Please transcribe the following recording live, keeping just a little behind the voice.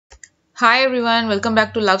Hi everyone, welcome back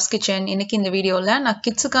to Love's Kitchen. இன்னைக்கு இந்த வீடியோல நான்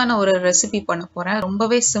கிட்ஸுக்கான ஒரு ரெசிபி பண்ண போறேன்.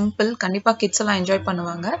 ரொம்பவே சிம்பிள். கண்டிப்பா கிட்ஸ் எல்லாம் என்ஜாய்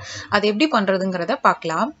பண்ணுவாங்க. அது எப்படி பண்றதுங்கறத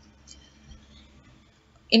பார்க்கலாம்.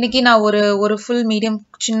 இன்னைக்கு நான் ஒரு ஃபுல் மீடியம்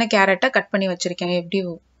சின்ன கேரட்டை கட் பண்ணி வச்சிருக்கேன். எப்படி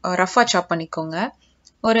ரஃபா சாப் பண்ணிக்கோங்க.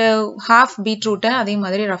 ஒரு half பீட்ரூட் அதே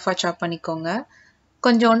மாதிரி ரஃபா சாப் பண்ணிக்கோங்க.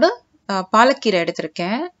 கொஞ்சோண்டு பாலக்கீரை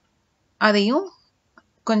எடுத்திருக்கேன். அதையும்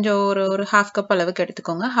கொஞ்சம் ஒரு half கப் அளவுக்கு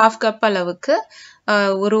எடுத்துக்கோங்க. half கப் அளவுக்கு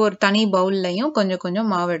ஒரு தனி பவுல்லையும்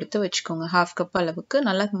கொஞ்சம் மாவு எடுத்து வச்சுக்கோங்க. half கப் அளவுக்கு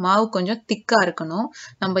நல்லா மாவு கொஞ்சம் திக்கா இருக்கணும்.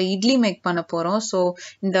 நம்ம இட்லி மேக் பண்ண போறோம். ஸோ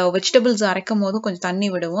இந்த வெஜிடபிள்ஸ் அரைக்கும் போது கொஞ்சம் தண்ணி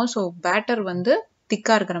விடுவோம். ஸோ பேட்டர் வந்து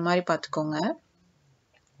திக்கா இருக்கிற மாதிரி பார்த்துக்கோங்க.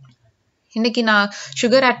 இன்னைக்கு நான்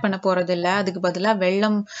சுகர் ஆட் பண்ண போறது இல்லை. அதுக்கு பதிலாக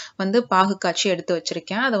வெல்லம் வந்து பாகு காய்ச்சி எடுத்து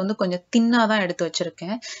வச்சிருக்கேன். அதை வந்து கொஞ்சம் தின்னா தான் எடுத்து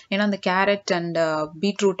வச்சிருக்கேன். ஏன்னா அந்த கேரட் அண்ட்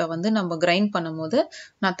பீட்ரூட்டை வந்து நம்ம கிரைண்ட் பண்ணும் போது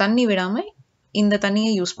நான் தண்ணி விடாம இந்த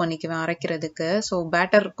தண்ணியை யூஸ் பண்ணிக்குவேன் அரைக்கிறதுக்கு. ஸோ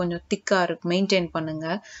பேட்டர் கொஞ்சம் திக்கா இருக்கு, மெயின்டைன் பண்ணுங்க.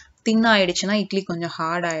 தின்னா ஆயிடுச்சுன்னா இட்லி கொஞ்சம்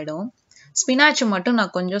ஹார்ட் ஆயிடும். ஸ்பினாச் மட்டும்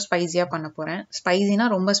நான் கொஞ்சம் ஸ்பைசியா பண்ண போறேன். ஸ்பைசினா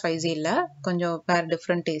ரொம்ப ஸ்பைசி இல்லை, கொஞ்சம் வேற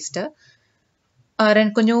டிஃப்ரெண்ட் டேஸ்ட்.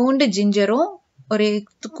 கொஞ்சோண்டு ஜிஞ்சரும் ஒரு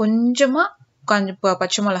கொஞ்சமா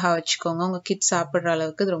பச்சை மிளகா வச்சுக்கோங்க. உங்க கிட்ஸ் சாப்பிடுற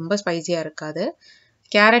அளவுக்கு இது ரொம்ப ஸ்பைசியா இருக்காது.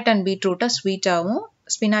 கேரட் அண்ட் பீட்ரூட்டை ஸ்வீட்டாகவும்,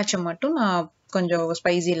 ஸ்பினாச்சை மட்டும் நான் கொஞ்சம்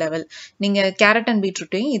ஸ்பைசி லெவல். நீங்க கேரட் அண்ட்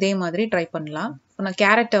பீட்ரூட்டையும் இதே மாதிரி ட்ரை பண்ணலாம். நான்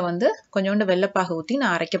கேரட்டை வந்து கொஞ்சோண்டு வெள்ளைப்பாகு ஊற்றி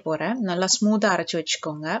நான் அரைக்க போறேன். நல்லா ஸ்மூத்தா அரைச்சு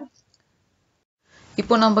வச்சுக்கோங்க.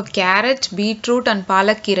 இப்போ நம்ம கேரட், பீட்ரூட் அண்ட்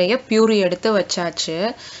பாலக்கீரையை பியூரி எடுத்து வச்சாச்சு.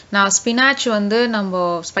 நான் ஸ்பினாச் வந்து நம்ம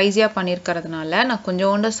ஸ்பைசியா பண்ணியிருக்கிறதுனால நான்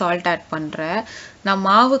கொஞ்சோண்டு சால்ட் ஆட் பண்றேன். நான்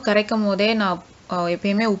மாவு கரைக்கும் போதே நான்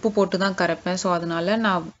எப்பயுமே உப்பு போட்டு தான் கரைப்பேன். ஸோ அதனால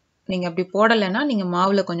நீங்க அப்படி போடலைன்னா நீங்க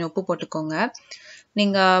மாவுல கொஞ்சம் உப்பு போட்டுக்கோங்க.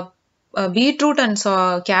 நீங்க பீட்ரூட் அண்ட்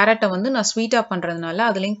கேரட்டை வந்து நான் ஸ்வீட்டா பண்றதுனால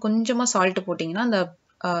அதுலயும் கொஞ்சமா சால்ட் போட்டீங்கன்னா அந்த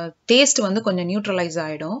டேஸ்ட் வந்து கொஞ்சம் நியூட்ரலைஸ்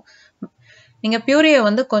ஆயிடும். நீங்க பியூரியை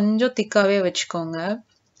வந்து கொஞ்சம் திக்காவே வச்சுக்கோங்க.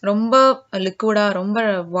 ரொம்ப லிக்விடா ரொம்ப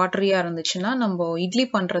வாட்டரியா இருந்துச்சுன்னா நம்ம இட்லி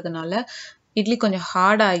பண்றதுனால இட்லி கொஞ்சம்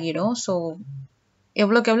ஹார்ட் ஆகிடும். ஸோ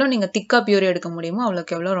எவ்வளோக்கு எவ்வளோ நீங்க திக்கா பியூரி எடுக்க முடியுமோ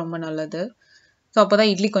அவ்வளோக்கு எவ்வளோ ரொம்ப நல்லது. ஸோ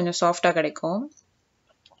அப்போதான் இட்லி கொஞ்சம் சாஃப்டா கிடைக்கும்.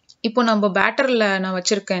 இப்போ நம்ம பேட்டர்ல நான்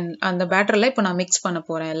வச்சிருக்கேன், அந்த பேட்டர்ல இப்போ நான் மிக்ஸ் பண்ண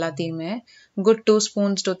போறேன் எல்லாத்தையுமே. குட் 2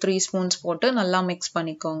 ஸ்பூன்ஸ் to 3 ஸ்பூன்ஸ் போட்டு நல்லா மிக்ஸ்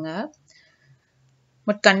பண்ணிக்கோங்க.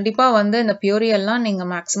 பட் கண்டிப்பா வந்து இந்த பியூரி எல்லாம் நீங்க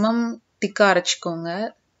மேக்சிமம் திக்கா அரைச்சுக்கோங்க.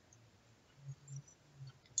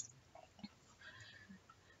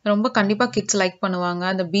 ரொம்ப கண்டிப்பா கிட்ஸ் லைக் பண்ணுவாங்க.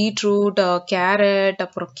 அந்த பீட்ரூட், கேரட்,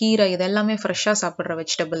 அப்புறம் கீரை இதெல்லாமே ஃப்ரெஷ்ஷா சாப்பிடுற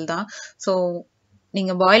வெஜிடபிள் தான். ஸோ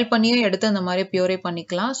நீங்க பாயில் பண்ணியும் எடுத்து அந்த மாதிரி பியூரே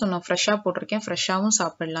பண்ணிக்கலாம். ஸோ நான் ஃப்ரெஷ்ஷா போட்டிருக்கேன். ஃப்ரெஷ்ஷாவும்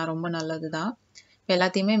சாப்பிடலாம், ரொம்ப நல்லதுதான்.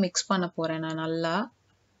 எல்லாத்தையுமே மிக்ஸ் பண்ண போறேன் நான் நல்லா.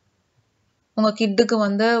 உங்க கிட்டுக்கு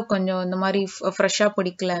வந்து கொஞ்சம் இந்த மாதிரி ஃப்ரெஷ்ஷா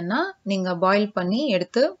பிடிக்கலன்னா நீங்க பாயில் பண்ணி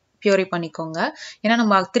எடுத்து பியூரி பண்ணிக்கோங்க.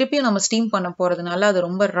 ஏன்னா திருப்பியும் நம்ம ஸ்டீம் பண்ண போறதுனால அது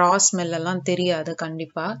ரொம்ப ரா ஸ்மெல் எல்லாம் தெரியாது.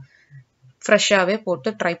 கண்டிப்பா ஃப்ரெஷ்ஷாவே போட்டு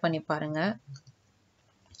ட்ரை பண்ணி பாருங்க.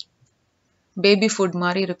 பேபி ஃபுட்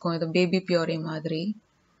மாதிரி இருக்கும் இது, பேபி பியூரி மாதிரி.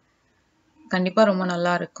 கண்டிப்பா ரொம்ப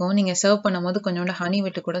நல்லா இருக்கும். நீங்க சர்வ் பண்ணும்போது கொஞ்சோண்டு ஹனி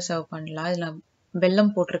விட்டு கூட சர்வ் பண்ணலாம். இதுல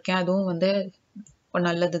வெல்லம் போட்டிருக்கேன், அதுவும் வந்து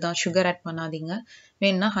நல்லதுதான். சுகர் ஆட் பண்ணாதீங்க.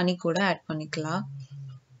 வேணும்னா ஹனி கூட ஆட் பண்ணிக்கலாம்.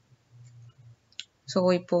 ஸோ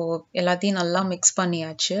இப்போ எல்லாத்தையும் நல்லா மிக்ஸ்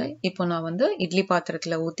பண்ணியாச்சு. இப்போ நான் வந்து இட்லி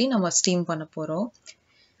பாத்திரத்துல ஊற்றி நம்ம ஸ்டீம் பண்ண போறோம்.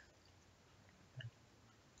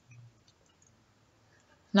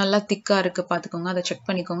 நல்லா திக்கா இருக்கு பார்த்துக்கோங்க, அதை செக்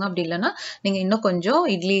பண்ணிக்கோங்க. அப்படி இல்லைன்னா நீங்க இன்னும் கொஞ்சம்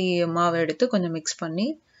இட்லி மாவை எடுத்து கொஞ்சம் மிக்ஸ் பண்ணி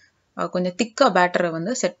கொஞ்சம் திக்கா பேட்டரை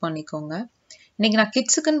வந்து செட் பண்ணிக்கோங்க. இன்னைக்கு நான்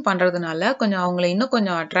கிட்ஸுக்குன்னு பண்றதுனால கொஞ்சம் அவங்கள இன்னும்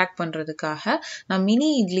கொஞ்சம் அட்ராக்ட் பண்றதுக்காக நான் மினி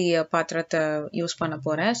இட்லி பாத்திரத்தை யூஸ் பண்ண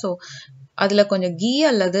போறேன். ஸோ அதுல கொஞ்சம் கீ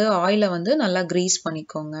அல்லது ஆயிலை வந்து நல்லா கிரீஸ்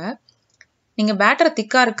பண்ணிக்கோங்க. நீங்க பேட்டர்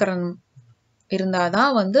திக்கா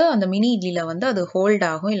இருந்தாதான் வந்து அந்த மினி இட்லியில வந்து அது ஹோல்ட்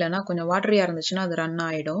ஆகும். இல்லைன்னா கொஞ்சம் வாட்டரியா இருந்துச்சுன்னா அது ரன்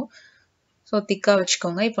ஆயிடும். ஸோ திக்கா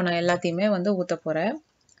வச்சுக்கோங்க. இப்போ நான் எல்லாத்தையுமே வந்து ஊத்த போறேன்.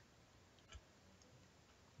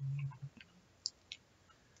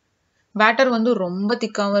 பேட்டர் வந்து ரொம்ப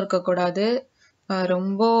திக்காவும் இருக்கக்கூடாது,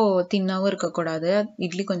 ரொம்ப தின்னாவும் இருக்கக்கூடாது.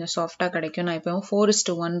 இட்லி கொஞ்சம் சாஃப்டா கிடைக்கும். நான் எப்பவும்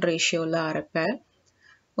 4:1 ரேஷியோல அரைப்பேன்.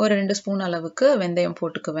 ஒரு 2 ஸ்பூன் அளவுக்கு வெந்தயம்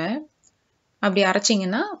போட்டுக்குவேன். அப்படி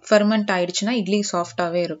அரைச்சிங்கன்னா ஃபெர்மெண்ட் ஆயிடுச்சுன்னா இட்லி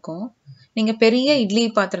சாஃப்டாவே இருக்கும். நீங்க பெரிய இட்லி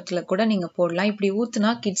பாத்திரத்துல கூட நீங்க போடலாம். இப்படி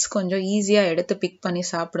ஊத்துனா கிட்ஸ் கொஞ்சம் ஈஸியா எடுத்து பிக் பண்ணி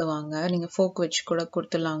சாப்பிடுவாங்க. நீங்க ஃபோக் வச்சு கூட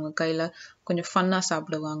கொடுத்துடலாம், அவங்க கையில கொஞ்சம் ஃபன்னா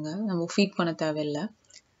சாப்பிடுவாங்க. நம்ம ஃபீட் பண்ண தேவையில்லை.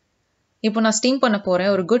 இப்போ நான் ஸ்டீம் பண்ண போறேன்.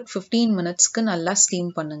 ஒரு குட் 15 மினிட்ஸ்க்கு நல்லா ஸ்டீம்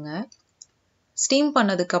பண்ணுங்க. ஸ்டீம்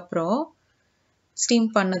பண்ணதுக்கு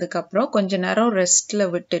அப்புறம் கொஞ்ச நேரம் ரெஸ்ட்ல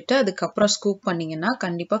விட்டுட்டு அதுக்கப்புறம் ஸ்கூப் பண்ணீங்கன்னா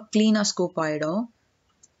கண்டிப்பா கிளீனா ஸ்கூப் ஆயிடும்.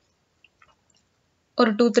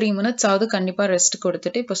 ஒரு 2-3 மினிட்ஸ் ஆகுது, கண்டிப்பா ரெஸ்ட்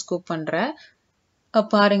கொடுத்துட்டு இப்போ ஸ்கூப் பண்றேன்.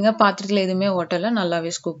 பாருங்க பாத்திரத்துல எதுவுமே ஒட்டல,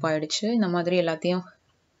 நல்லாவே ஸ்கூப் ஆயிடுச்சு. இந்த மாதிரி எல்லாத்தையும்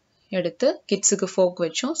எடுத்து கிட்ஸுக்கு ஃபோக்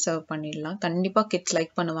வச்சும் சர்வ் பண்ணிடலாம். கண்டிப்பா கிட்ஸ்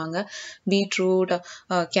லைக் பண்ணுவாங்க. பீட்ரூட்,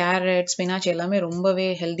 கேரட், ஸ்பினாச் எல்லாமே ரொம்பவே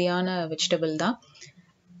ஹெல்தியான வெஜிடபிள் தான்.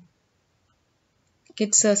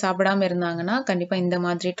 கிட்ஸ் சாப்பிடாம இருந்தாங்கன்னா கண்டிப்பா இந்த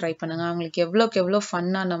மாதிரி ட்ரை பண்ணுங்க. அவங்களுக்கு எவ்வளோக்கு எவ்வளோ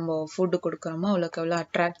ஃபன்னா நம்ம ஃபுட்டு கொடுக்குறோமோ அவ்வளோக்கு எவ்வளோ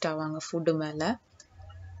அட்ராக்ட் ஆவாங்க ஃபுட்டு மேல.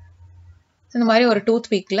 இந்த மாதிரி ஒரு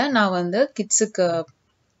டூத் பிக்ல நான் வந்து கிட்ஸுக்கு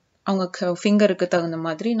அவங்க ஃபிங்கருக்கு தகுந்த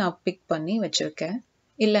மாதிரி நான் பிக் பண்ணி வச்சிருக்கேன்.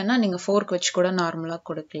 இல்லைன்னா நீங்க ஃபோர்க் வச்சு கூட நார்மலா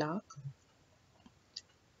கொடுக்கலாம்.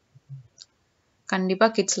 கண்டிப்பா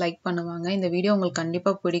கிட்ஸ் லைக் பண்ணுவாங்க. இந்த வீடியோ உங்களுக்கு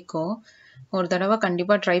கண்டிப்பா பிடிக்கும். ஒரு தடவை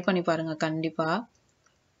கண்டிப்பா ட்ரை பண்ணி பாருங்க. கண்டிப்பா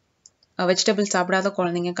வெஜிடபிள் சாப்பிடாத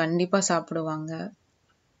குழந்தைங்க கண்டிப்பா சாப்பிடுவாங்க.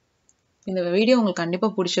 இந்த வீடியோ உங்களுக்கு கண்டிப்பா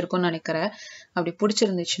பிடிச்சிருக்கும்னு நினைக்கிறேன். அப்படி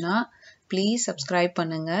பிடிச்சிருந்துச்சுன்னா ப்ளீஸ் சப்ஸ்கிரைப்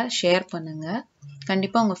பண்ணுங்க, ஷேர் பண்ணுங்க.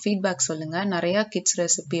 கண்டிப்பா உங்க ஃபீட்பேக் சொல்லுங்க. நிறைய கிட்ஸ்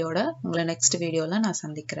ரெசிபியோட உங்களை நெக்ஸ்ட் வீடியோல நான்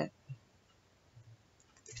சந்திக்கிறேன்.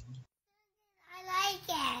 I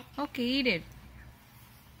like it. Okay, eat it.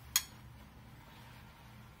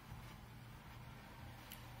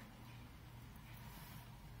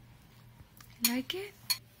 Like it?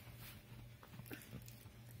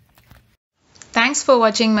 Thanks for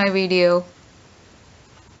watching my video.